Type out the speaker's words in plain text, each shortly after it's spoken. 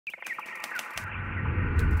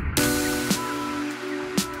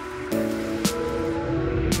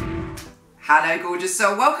Hello gorgeous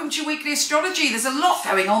soul, welcome to your weekly astrology. There's a lot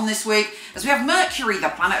going on this week as we have Mercury, the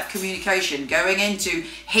planet of communication, going into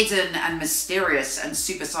hidden and mysterious and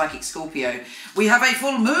super psychic Scorpio. We have a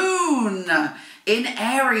full moon in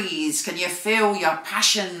Aries. Can you feel your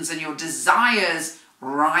passions and your desires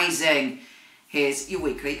rising? Here's your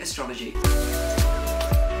weekly astrology.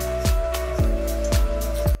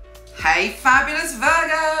 Hey fabulous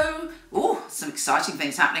Virgo! Oh, some exciting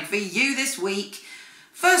things happening for you this week.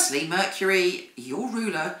 Firstly, Mercury, your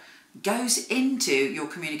ruler, goes into your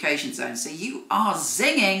communication zone. So you are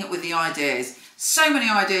zinging with the ideas. So many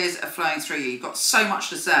ideas are flowing through you. You've got so much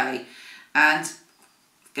to say. And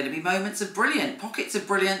going to be moments of brilliant, pockets of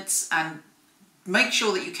brilliance. And make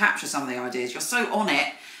sure that you capture some of the ideas. You're so on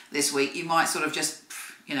it this week, you might sort of just,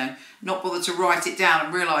 you know, not bother to write it down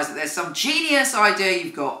and realise that there's some genius idea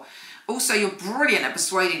you've got. Also, you're brilliant at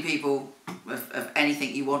persuading people of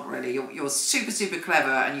anything you want, really. You're super, super clever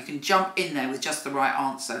and you can jump in there with just the right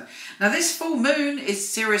answer. Now, this full moon is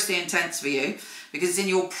seriously intense for you because it's in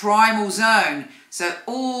your primal zone. So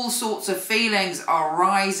all sorts of feelings are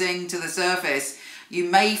rising to the surface. You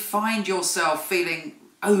may find yourself feeling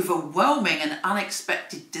overwhelming and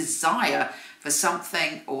unexpected desire for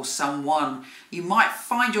something or someone. You might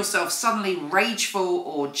find yourself suddenly rageful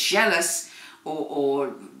or jealous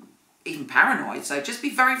or even paranoid. So just be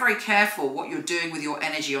very, very careful what you're doing with your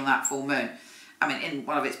energy on that full moon. I mean, in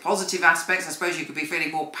one of its positive aspects, I suppose you could be feeling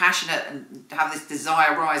more passionate and have this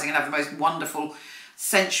desire rising and have the most wonderful,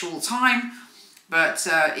 sensual time. But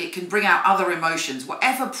it can bring out other emotions.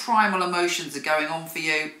 Whatever primal emotions are going on for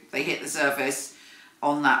you, they hit the surface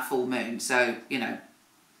on that full moon. So, you know,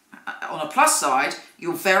 on a plus side,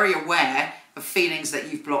 you're very aware of feelings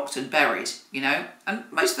that you've blocked and buried, you know. And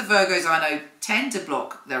most of the Virgos I know tend to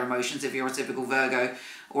block their emotions if you're a typical Virgo,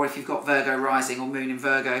 or if you've got Virgo rising or moon in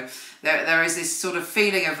Virgo. There is this sort of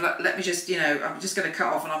feeling of, let me just, you know, I'm just going to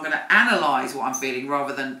cut off and I'm going to analyse what I'm feeling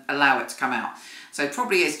rather than allow it to come out. So it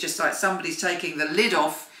probably is just like somebody's taking the lid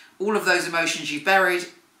off all of those emotions you've buried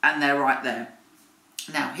and they're right there.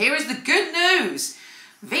 Now, here is the good news.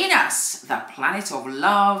 Venus, the planet of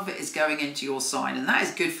love, is going into your sign, and that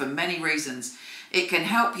is good for many reasons. It can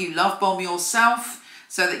help you love bomb yourself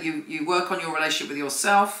so that you work on your relationship with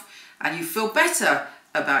yourself and you feel better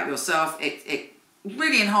about yourself. It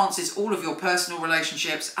really enhances all of your personal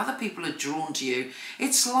relationships. Other people are drawn to you.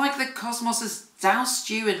 It's like the cosmos has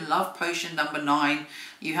doused you in love potion number 9.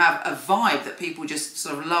 You have a vibe that people just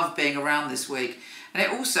sort of love being around this week. And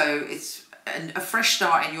it's a fresh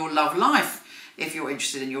start in your love life, if you're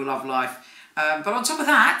interested in your love life. But on top of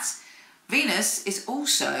that, Venus is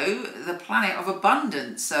also the planet of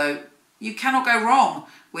abundance. So you cannot go wrong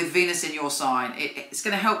with Venus in your sign. It's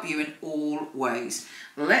going to help you in all ways.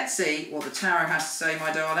 Let's see what the tarot has to say,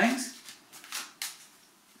 my darlings.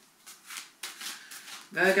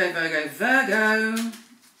 Virgo, Virgo, Virgo.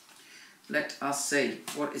 Let us see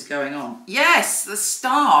what is going on. Yes, the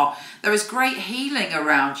star. There is great healing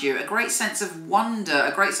around you, a great sense of wonder,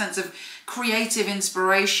 a great sense of creative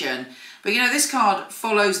inspiration. But you know, this card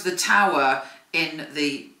follows the tower in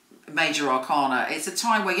the major arcana. It's a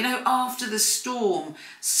time where, you know, after the storm,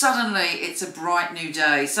 suddenly it's a bright new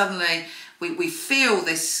day. Suddenly we feel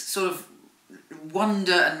this sort of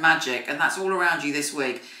wonder and magic, and that's all around you this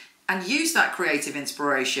week. And use that creative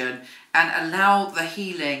inspiration and allow the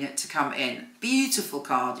healing to come in. Beautiful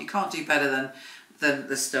card. You can't do better than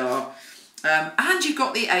the star. And you've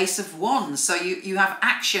got the Ace of Wands. So you have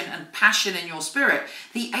action and passion in your spirit.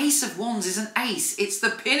 The Ace of Wands is an ace. It's the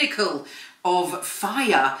pinnacle of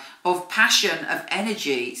fire, of passion, of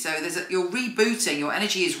energy. So you're rebooting. Your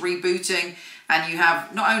energy is rebooting. And you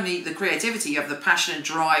have not only the creativity, you have the passion and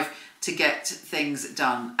drive to get things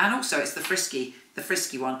done. And also it's the frisky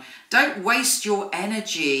one. Don't waste your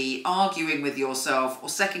energy arguing with yourself or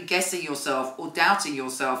second guessing yourself or doubting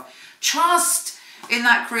yourself. Trust in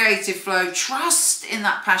that creative flow. Trust in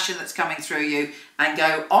that passion that's coming through you and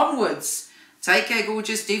go onwards. Take care,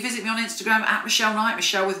 gorgeous. Do visit me on Instagram at Michele Knight,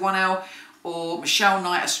 Michele with 1 L, or Michele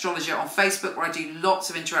Knight Astrologer on Facebook, where I do lots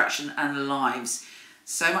of interaction and lives.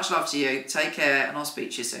 So much love to you. Take care, and I'll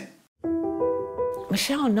speak to you soon.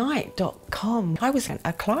 MicheleKnight.com. I was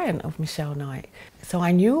a client of Michele Knight, so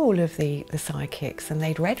I knew all of the psychics and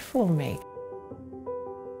they'd read for me.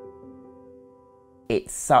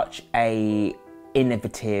 It's such a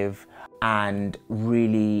innovative and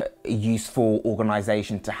really useful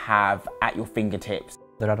organisation to have at your fingertips.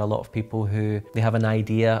 There are a lot of people who, they have an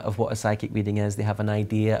idea of what a psychic reading is, they have an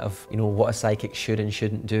idea of, you know, what a psychic should and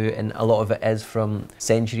shouldn't do, and a lot of it is from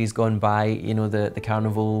centuries gone by, you know, the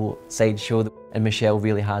carnival sideshow, and Michele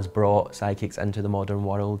really has brought psychics into the modern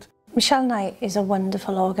world. Michele Knight is a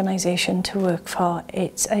wonderful organisation to work for.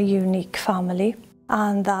 It's a unique family,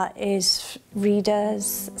 and that is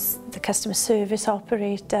readers, the customer service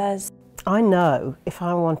operators. I know if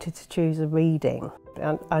I wanted to choose a reading,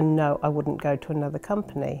 I know I wouldn't go to another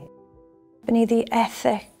company. The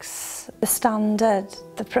ethics, the standard,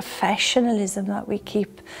 the professionalism that we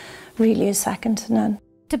keep really is second to none.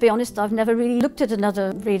 To be honest, I've never really looked at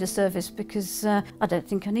another reader service because I don't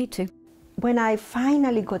think I need to. When I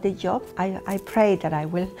finally got a job, I pray that I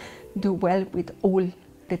will do well with all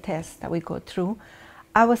the tests that we go through.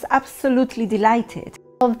 I was absolutely delighted.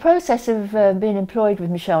 Well, the process of being employed with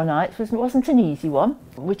Michele Knight wasn't an easy one,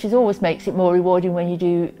 which always makes it more rewarding when you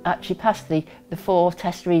do actually pass the 4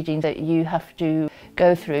 test readings that you have to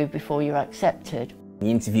go through before you're accepted. The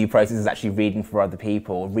interview process is actually reading for other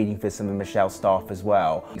people, reading for some of Michelle's staff as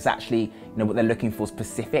well. It's actually, what they're looking for,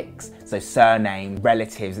 specifics, so surname,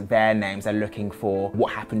 relatives, their names. They're looking for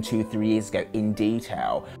what happened 2 or 3 years ago in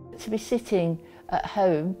detail. To be sitting at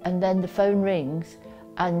home and then the phone rings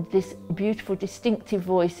and this beautiful distinctive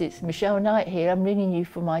voice, it's Michele Knight here, I'm ringing you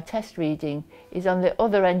for my test reading, is on the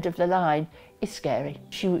other end of the line, is scary.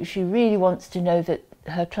 She really wants to know that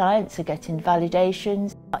her clients are getting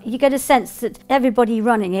validations. You get a sense that everybody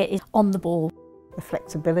running it is on the ball. The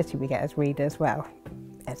flexibility we get as readers, well,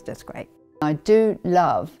 it's just great. I do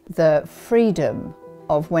love the freedom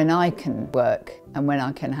of when I can work and when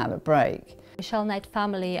I can have a break. Michele Knight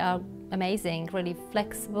family are amazing, really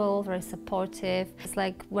flexible, very supportive. It's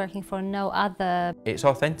like working for no other. It's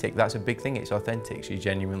authentic, that's a big thing, it's authentic. She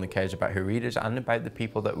genuinely cares about her readers and about the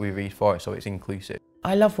people that we read for, so it's inclusive.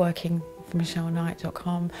 I love working for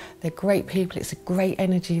MichelleKnight.com. They're great people, it's a great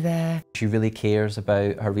energy there. She really cares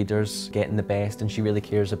about her readers getting the best, and she really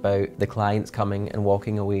cares about the clients coming and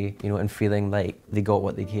walking away, and feeling like they got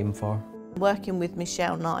what they came for. Working with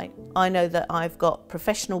Michele Knight, I know that I've got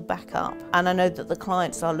professional backup, and I know that the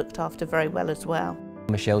clients are looked after very well as well.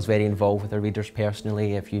 Michelle's very involved with her readers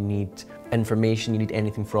personally. If you need information, you need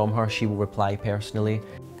anything from her, she will reply personally.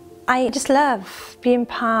 I just love being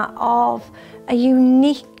part of a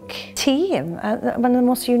unique team, one of the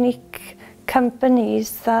most unique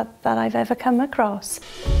companies that I've ever come across.